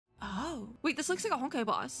Wait, this looks like a Honkai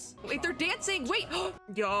boss. Wait, they're dancing. Wait,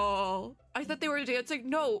 y'all. I thought they were dancing.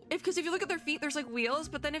 No, because if you look at their feet, there's like wheels,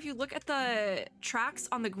 but then if you look at the tracks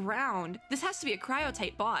on the ground, this has to be a cryo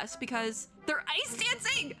type boss because they're ice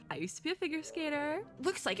dancing. I used to be a figure skater.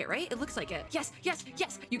 Looks like it, right? It looks like it. Yes, yes,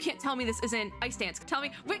 yes. You can't tell me this isn't ice dance. Tell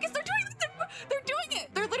me, wait, because they're doing they're doing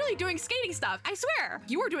it. They're literally doing skating stuff. I swear.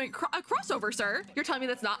 You are doing a crossover, sir. You're telling me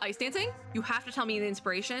that's not ice dancing? You have to tell me the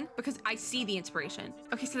inspiration because I see the inspiration.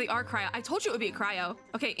 Okay, so they are cryo. I told you it would be a cryo.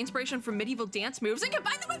 Okay, inspiration from medieval dance moves and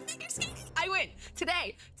combine them with figure skating. I win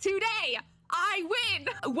today. I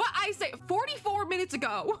win. What I say 44 minutes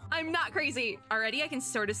ago. I'm not crazy. Already I can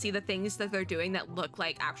sort of see the things that they're doing that look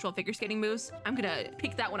like actual figure skating moves. I'm gonna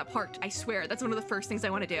pick that one apart. I swear, that's one of the first things I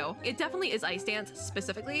want to do. It definitely is ice dance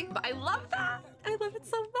specifically, but I love that. I love it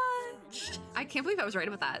so much. I can't believe I was right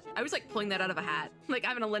about that. I was like pulling that out of a hat. Like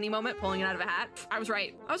having a Lenny moment, pulling it out of a hat. I was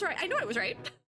right. I was right. I knew I was right.